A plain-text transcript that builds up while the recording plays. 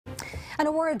An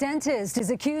Aurora dentist is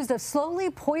accused of slowly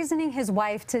poisoning his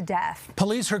wife to death.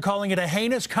 Police are calling it a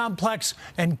heinous, complex,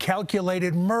 and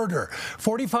calculated murder.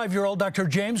 45-year-old Dr.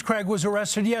 James Craig was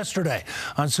arrested yesterday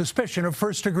on suspicion of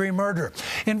first-degree murder.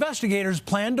 Investigators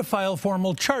plan to file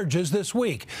formal charges this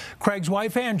week. Craig's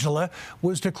wife, Angela,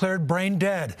 was declared brain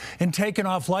dead and taken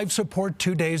off life support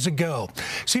 2 days ago.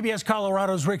 CBS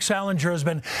Colorado's Rick Salinger has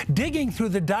been digging through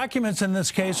the documents in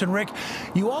this case. And Rick,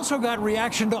 you also got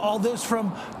reaction to all this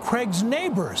from Craig's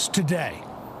neighbors today.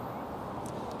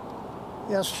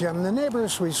 Yes, Jim. The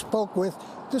neighbors we spoke with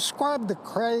described the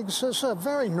Craigs as a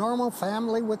very normal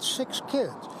family with 6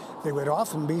 kids. They would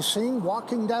often be seen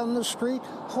walking down the street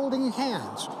holding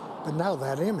hands, but now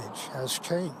that image has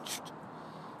changed.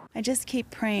 I just keep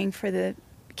praying for the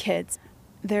kids.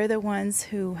 They're the ones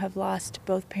who have lost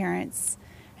both parents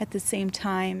at the same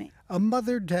time. A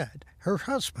mother dead, her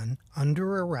husband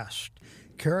under arrest.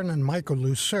 Karen and Michael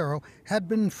Lucero had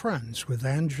been friends with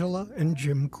Angela and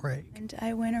Jim Craig. And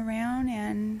I went around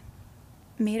and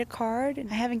made a card.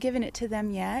 I haven't given it to them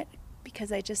yet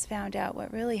because I just found out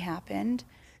what really happened.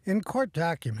 In court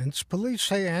documents, police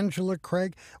say Angela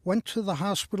Craig went to the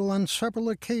hospital on several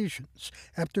occasions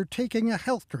after taking a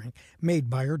health drink made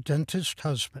by her dentist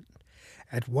husband.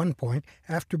 At one point,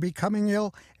 after becoming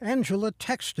ill, Angela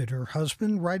texted her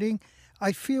husband, writing,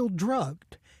 "I feel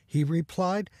drugged." He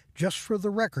replied, "Just for the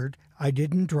record, I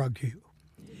didn't drug you."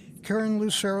 Karen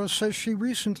Lucero says she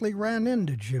recently ran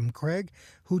into Jim Craig,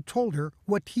 who told her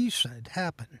what he said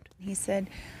happened. He said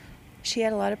she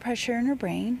had a lot of pressure in her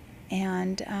brain,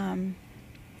 and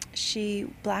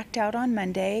she blacked out on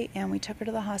Monday, and we took her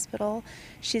to the hospital.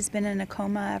 She's been in a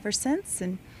coma ever since,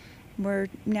 and we're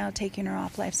now taking her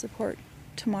off life support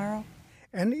tomorrow.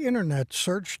 An internet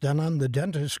search done on the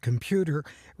dentist's computer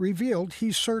revealed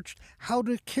he searched how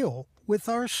to kill with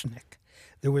arsenic.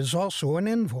 There was also an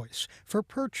invoice for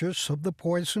purchase of the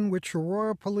poison which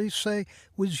Aurora police say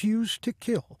was used to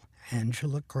kill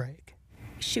Angela Craig.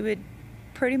 She would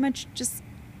pretty much just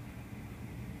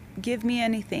give me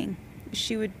anything.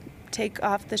 She would take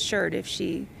off the shirt if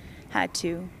she had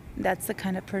to. That's the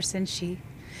kind of person she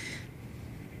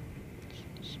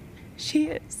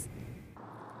is.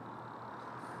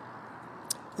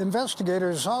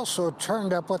 Investigators also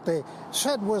turned up what they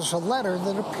said was a letter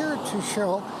that appeared to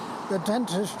show the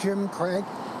dentist Jim Craig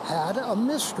had a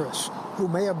mistress who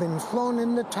may have been flown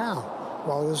into town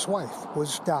while his wife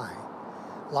was dying.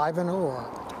 Live in Aurora,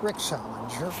 Rick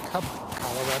Salinger,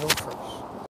 Colorado First.